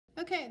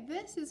Okay,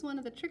 this is one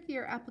of the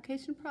trickier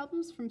application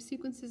problems from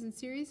sequences and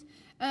series,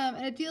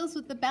 and it deals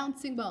with the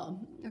bouncing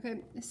ball. Okay,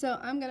 so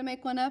I'm going to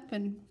make one up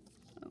and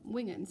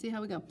wing it and see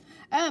how we go.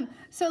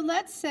 So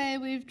let's say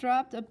we've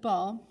dropped a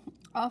ball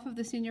off of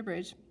the senior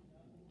bridge,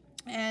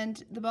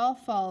 and the ball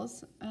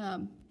falls. Hang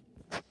on.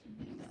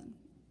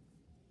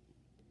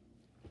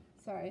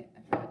 Sorry,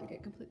 I forgot to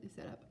get completely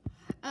set up.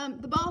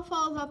 The ball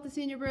falls off the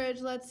senior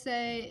bridge. Let's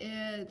say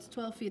it's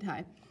 12 feet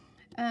high,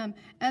 and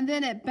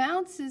then it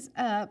bounces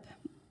up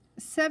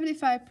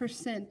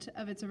 75%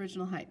 of its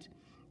original height.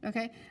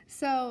 Okay,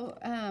 so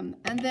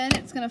and then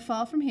it's going to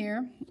fall from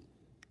here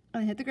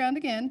and hit the ground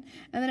again,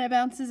 and then it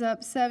bounces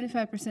up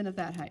 75% of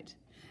that height.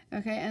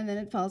 Okay, and then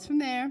it falls from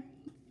there,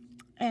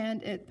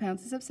 and it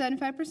bounces up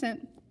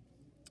 75%.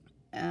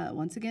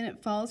 Once again,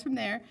 it falls from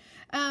there.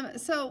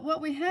 So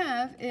what we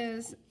have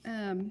is,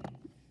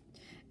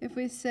 if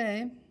we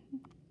say,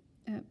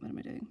 what am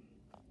I doing?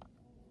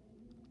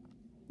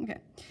 Okay.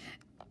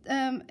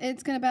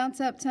 It's going to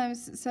bounce up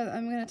times, so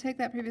I'm going to take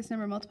that previous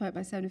number and multiply it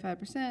by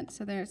 75%.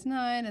 So there it's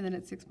 9, and then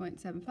it's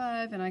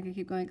 6.75, and I can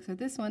keep going. So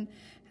this one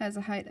has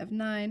a height of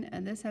 9,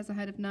 and this has a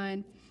height of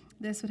 9.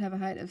 This would have a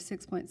height of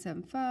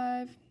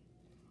 6.75,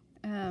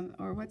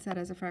 or what's that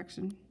as a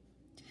fraction?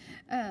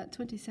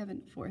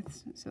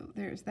 27/4. So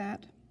there's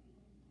that.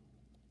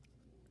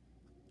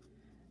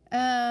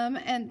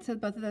 And so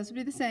both of those would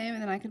be the same,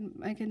 and then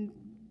I can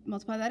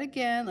multiply that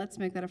again. Let's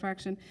make that a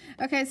fraction.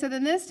 Okay, so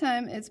then this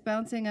time it's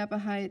bouncing up a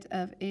height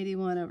of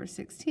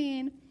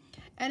 81/16,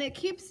 and it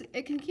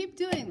can keep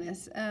doing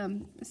this.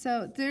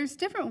 So there's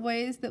different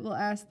ways that we'll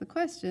ask the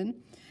question.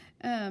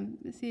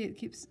 See, it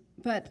keeps,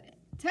 but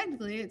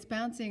technically it's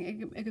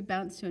bouncing. It could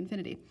bounce to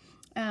infinity.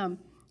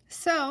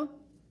 So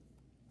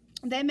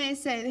they may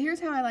say, here's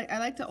how I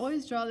like to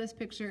always draw this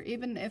picture,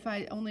 even if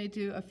I only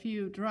do a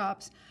few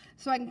drops,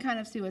 so I can kind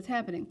of see what's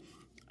happening.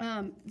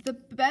 My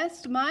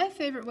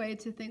favorite way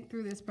to think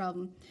through this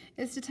problem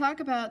is to talk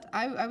about,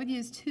 I would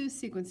use two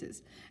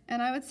sequences.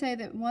 And I would say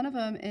that one of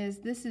them is,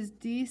 this is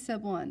D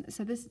sub 1.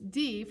 So this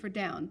D for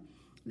down.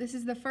 This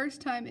is the first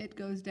time it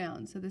goes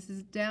down. So this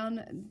is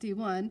down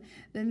D1.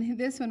 Then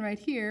this one right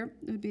here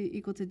would be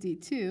equal to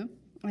D2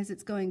 as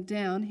it's going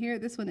down. Here,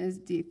 this one is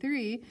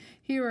D3.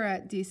 Here we're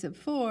at D sub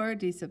 4,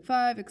 D sub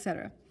 5,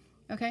 etc.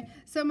 Okay,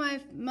 so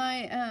my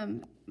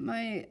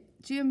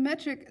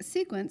geometric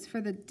sequence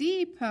for the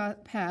D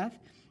path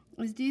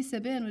is D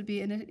sub n would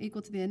be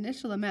equal to the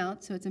initial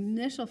amount, so its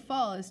initial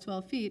fall is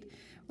 12 feet,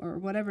 or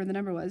whatever the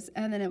number was,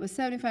 and then it was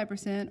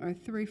 75%, or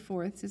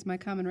 3/4 is my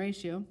common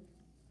ratio,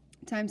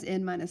 times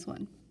n minus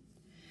 1.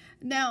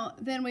 Now,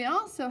 then we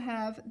also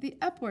have the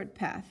upward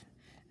path.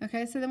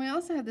 Okay, so then we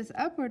also have this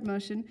upward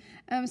motion,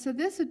 so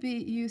this would be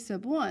u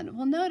sub 1.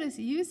 Well, notice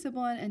u sub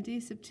 1 and d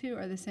sub 2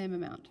 are the same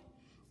amount.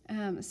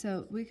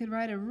 So we could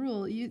write a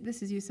rule.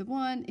 This is u sub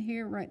 1.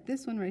 Here,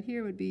 this one right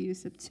here would be u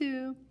sub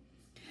 2.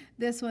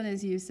 This one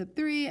is u sub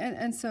 3,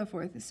 and so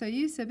forth. So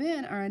u sub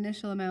n, our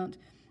initial amount,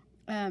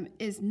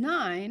 is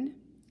 9.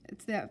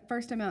 It's that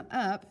first amount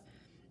up,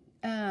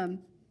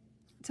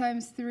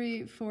 times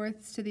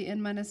 3/4 to the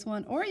n minus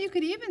 1. Or you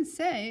could even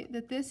say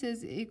that this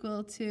is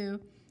equal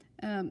to,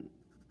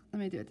 let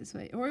me do it this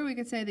way. Or we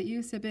could say that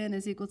u sub n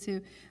is equal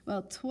to,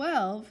 well,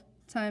 12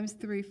 times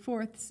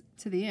 3/4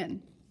 to the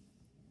n.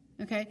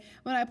 Okay,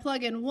 when I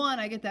plug in 1,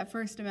 I get that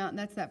first amount, and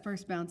that's that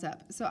first bounce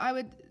up. So I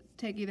would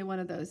take either one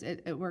of those.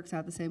 It works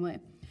out the same way.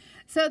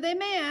 So they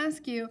may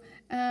ask you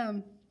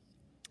how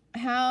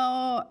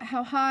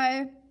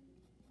high,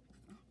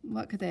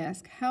 what could they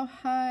ask? How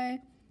high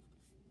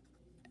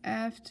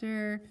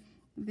after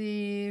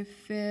the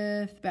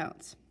 5th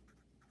bounce?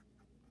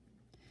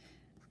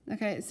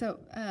 Okay, so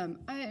I'm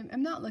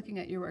not looking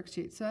at your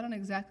worksheet, so I don't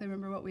exactly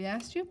remember what we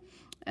asked you.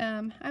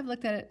 I've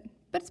looked at it,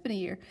 but it's been a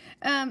year.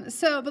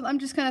 But I'm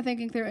just kind of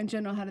thinking through in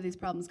general, how do these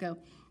problems go?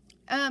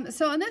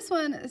 So on this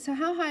one, so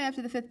how high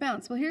after the 5th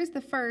bounce? Well, here's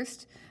the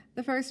first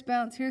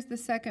bounce, here's the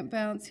second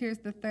bounce, here's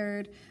the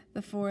 3rd,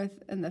 the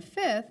 4th, and the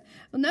 5th.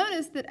 Well,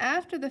 notice that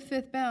after the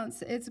 5th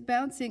bounce, it's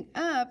bouncing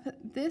up.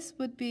 This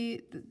would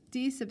be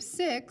D sub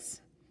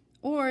 6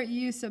 or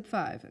U sub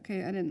 5.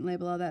 Okay, I didn't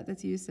label all that.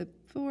 That's U sub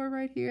 4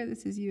 right here.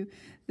 This is U.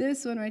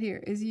 This one right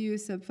here is U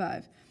sub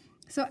 5.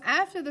 So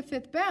after the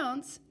 5th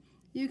bounce,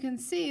 you can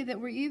see that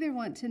we either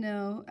want to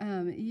know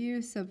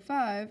U sub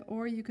 5,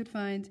 or you could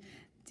find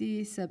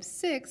D sub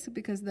 6,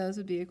 because those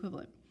would be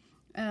equivalent.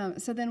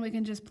 So then we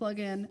can just plug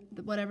in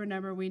whatever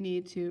number we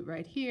need to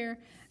right here.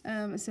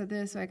 So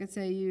I could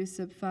say U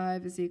sub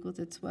 5 is equal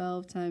to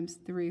 12 times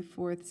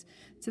 3/4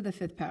 to the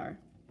 5th power.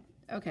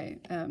 Okay,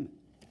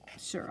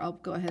 sure, I'll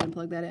go ahead and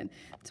plug that in.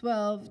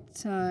 12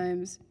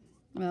 times,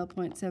 well,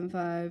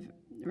 0.75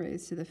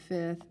 raised to the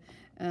 5th.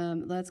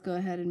 Let's go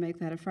ahead and make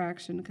that a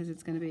fraction, because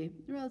it's going to be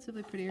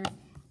relatively prettier.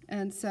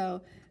 And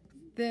so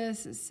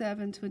this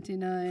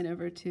 729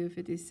 over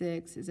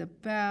 256 is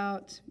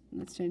about,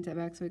 let's change that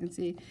back so we can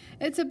see,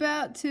 it's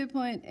about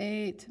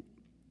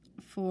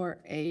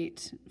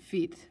 2.848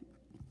 feet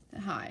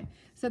high.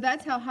 So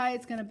that's how high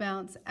it's going to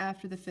bounce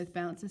after the 5th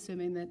bounce,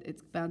 assuming that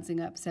it's bouncing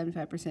up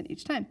 75%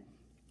 each time.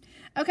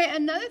 Okay,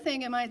 another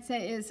thing it might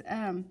say is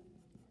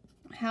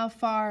how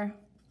far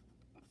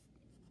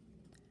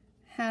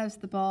has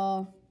the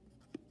ball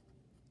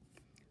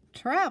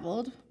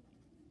traveled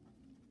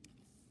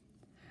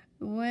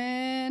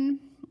when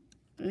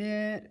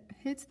it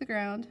hits the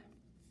ground.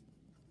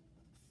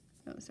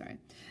 Oh, sorry.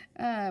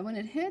 When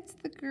it hits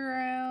the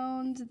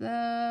ground,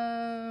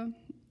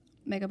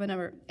 make up a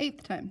number,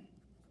 8th time.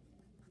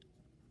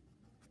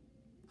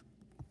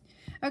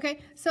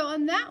 Okay, so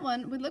on that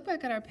one, we look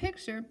back at our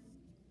picture.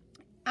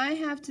 I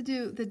have to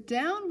do the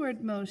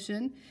downward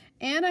motion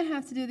and I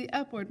have to do the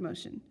upward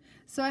motion.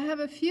 So I have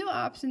a few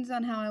options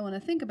on how I want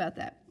to think about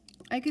that.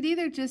 I could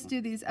either just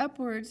do these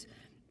upwards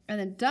and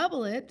then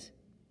double it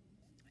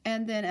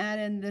and then add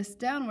in this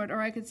downward, or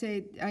I could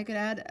say I could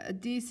add a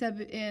D sub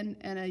in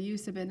and a U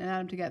sub in and add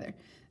them together.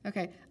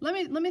 Okay,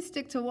 let me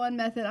stick to one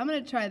method. I'm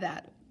going to try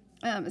that.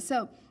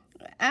 So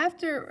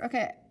after,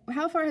 okay,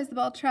 how far has the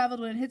ball traveled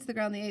when it hits the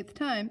ground the 8th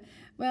time?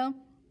 Well,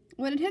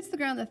 when it hits the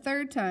ground the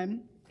 3rd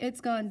time,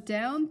 it's gone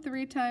down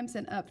 3 times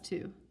and up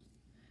 2.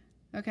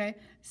 Okay,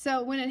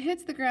 so when it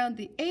hits the ground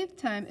the 8th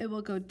time, it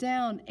will go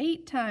down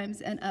 8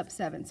 times and up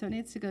 7. So it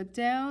needs to go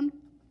down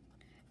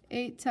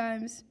 8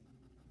 times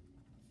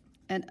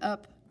and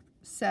up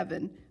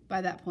 7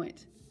 by that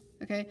point.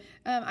 Okay,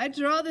 I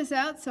draw this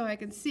out so I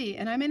can see,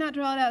 and I may not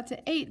draw it out to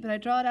 8, but I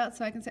draw it out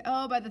so I can say,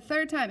 oh, by the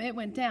 3rd time it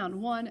went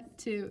down 1,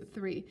 2,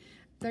 3.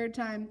 3rd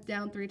time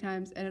down 3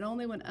 times, and it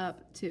only went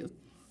up 2.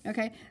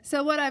 Okay,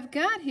 so what I've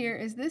got here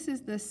is this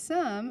is the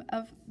sum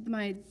of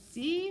my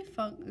D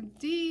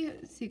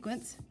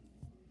sequence,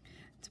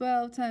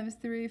 12 times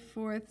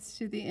 3/4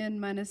 to the n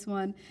minus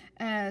 1,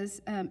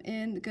 as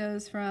n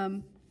goes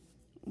from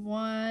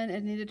 1,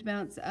 it needed to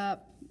bounce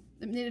up,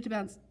 it needed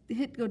to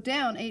go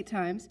down 8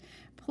 times,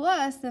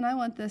 plus then I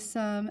want the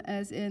sum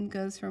as n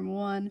goes from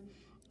 1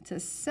 to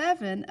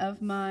 7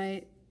 of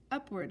my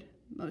upward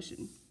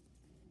motion.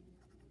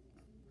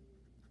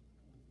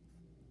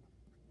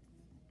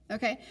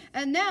 Okay,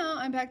 and now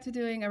I'm back to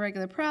doing a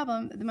regular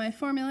problem. My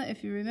formula,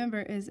 if you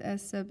remember, is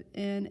S sub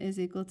n is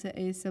equal to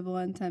A sub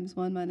 1 times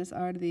 1 minus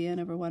r to the n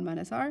over 1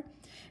 minus r.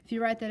 If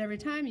you write that every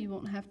time, you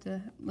won't have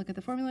to look at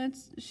the formula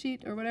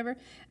sheet or whatever.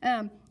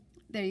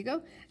 There you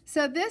go.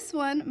 So this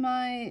one,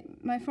 my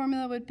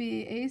formula would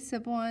be A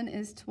sub 1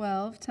 is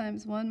 12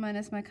 times 1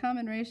 minus my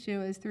common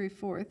ratio is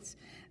 3/4.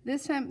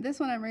 This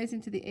one I'm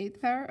raising to the 8th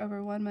power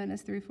over 1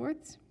 minus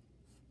 3/4.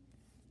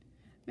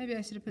 Maybe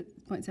I should have put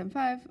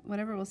 0.75,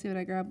 whatever. We'll see what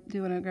I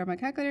do when I grab my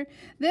calculator.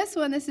 This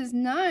is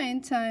 9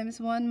 times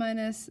 1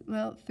 minus,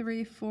 well,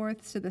 3/4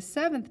 to the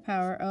 7th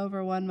power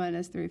over 1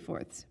 minus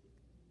 3/4.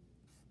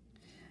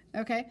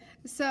 Okay,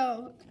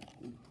 so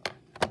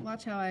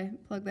watch how I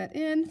plug that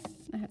in.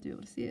 I have to be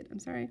able to see it. I'm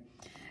sorry.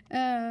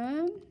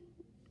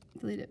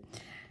 Delete it.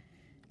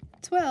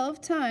 12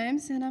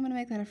 times, and I'm going to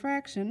make that a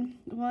fraction.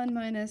 1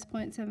 minus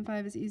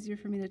 0.75 is easier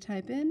for me to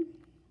type in.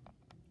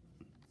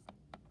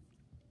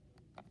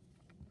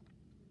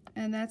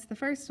 And that's the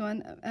first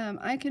one.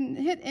 I can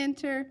hit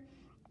enter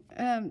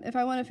if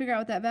I want to figure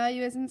out what that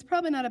value is, and it's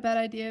probably not a bad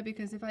idea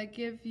because if I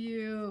give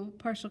you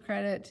partial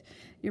credit,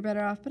 you're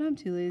better off, but I'm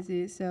too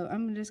lazy, so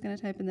I'm just going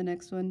to type in the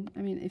next one.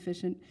 I mean,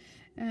 efficient.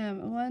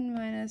 1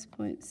 minus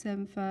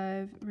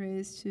 0.75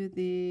 raised to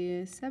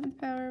the 7th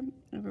power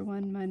over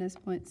 1 minus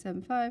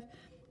 0.75.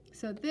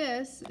 So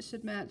this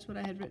should match what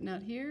I had written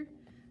out here.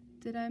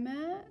 Did I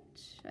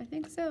match? I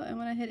think so. And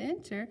when I hit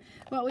enter,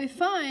 what we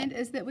find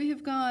is that we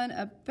have gone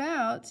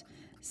about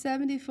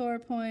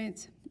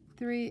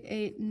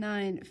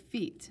 74.389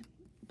 feet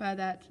by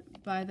that,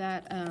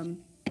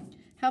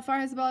 how far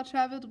has the ball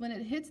traveled when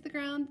it hits the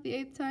ground the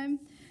 8th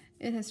time?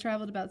 It has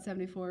traveled about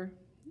 74,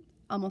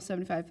 almost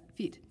 75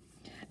 feet.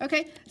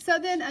 Okay, so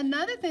then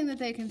another thing that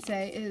they can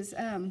say is,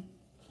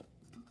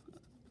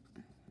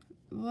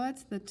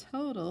 what's the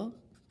total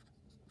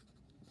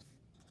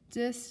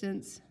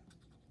distance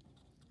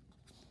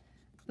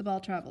the ball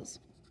travels?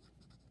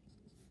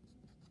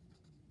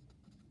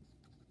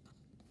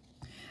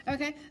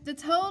 Okay, the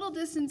total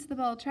distance the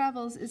ball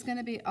travels is going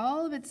to be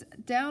all of its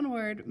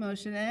downward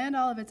motion and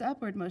all of its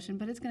upward motion,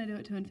 but it's going to do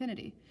it to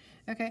infinity.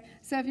 Okay,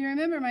 so if you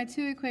remember my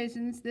two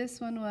equations,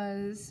 this one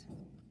was,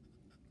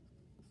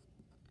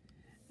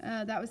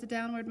 that was the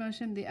downward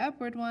motion. The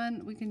upward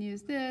one, we can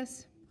use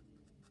this.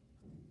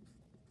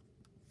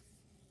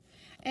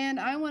 And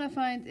I want to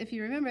find, if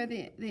you remember,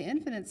 the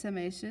infinite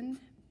summation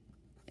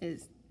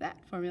is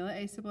that formula,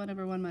 A sub 1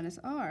 over 1 minus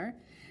r.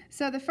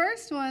 So the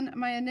first one,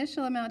 my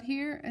initial amount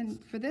here,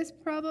 and for this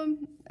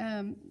problem,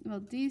 well,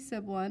 D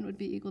sub 1 would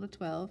be equal to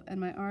 12, and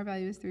my r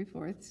value is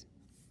 3/4.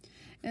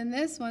 And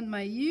this one,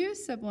 my U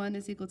sub 1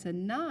 is equal to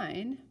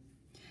 9,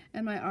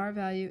 and my r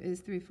value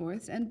is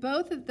 3/4. And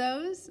both of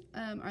those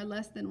are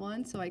less than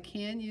 1, so I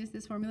can use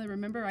this formula.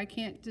 Remember, I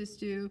can't just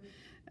do,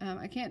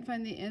 I can't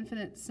find the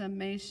infinite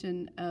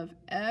summation of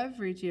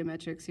every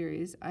geometric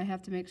series. I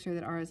have to make sure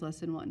that r is less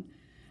than 1.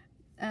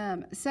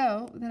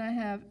 So then I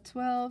have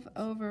 12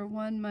 over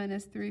 1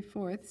 minus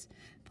 3/4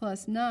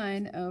 plus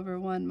 9 over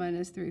 1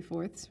 minus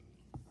 3/4.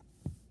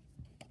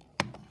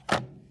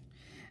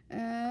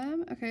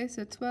 Okay,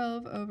 so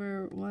 12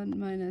 over 1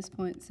 minus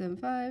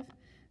 0.75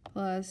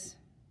 plus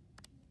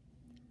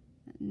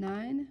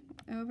 9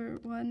 over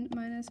 1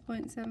 minus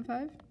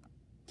 0.75.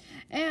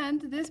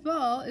 And this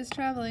ball is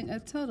traveling a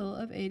total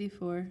of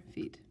 84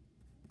 feet.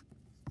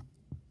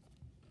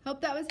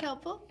 Hope that was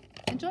helpful.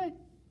 Enjoy.